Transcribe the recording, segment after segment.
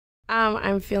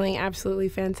I'm feeling absolutely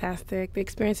fantastic. The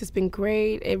experience has been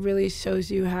great. It really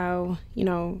shows you how,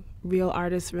 real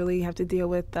artists really have to deal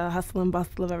with the hustle and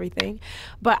bustle of everything.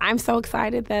 But I'm so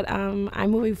excited that I'm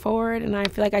moving forward, and I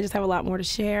feel like I just have a lot more to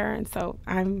share, and so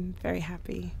I'm very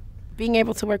happy. Being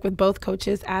able to work with both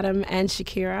coaches, Adam and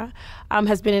Shakira,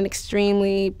 has been an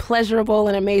extremely pleasurable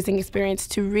and amazing experience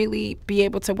to really be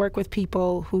able to work with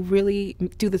people who really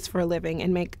do this for a living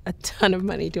and make a ton of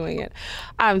money doing it.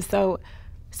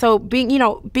 So being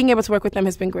able to work with them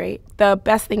has been great. The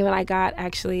best thing that I got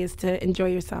actually is to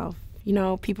enjoy yourself.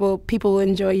 People will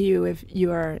enjoy you if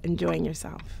you are enjoying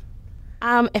yourself.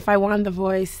 If I won The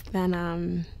Voice, then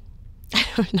I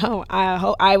don't know.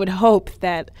 I would hope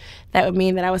that would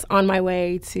mean that I was on my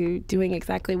way to doing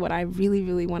exactly what I really,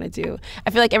 really want to do.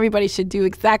 I feel like everybody should do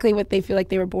exactly what they feel like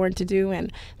they were born to do,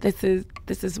 and this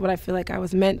is what I feel like I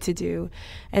was meant to do.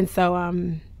 And so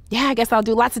yeah, I guess I'll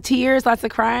do lots of tears, lots of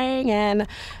crying, and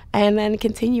then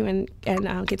continue and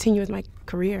continue with my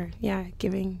career. Yeah,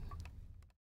 giving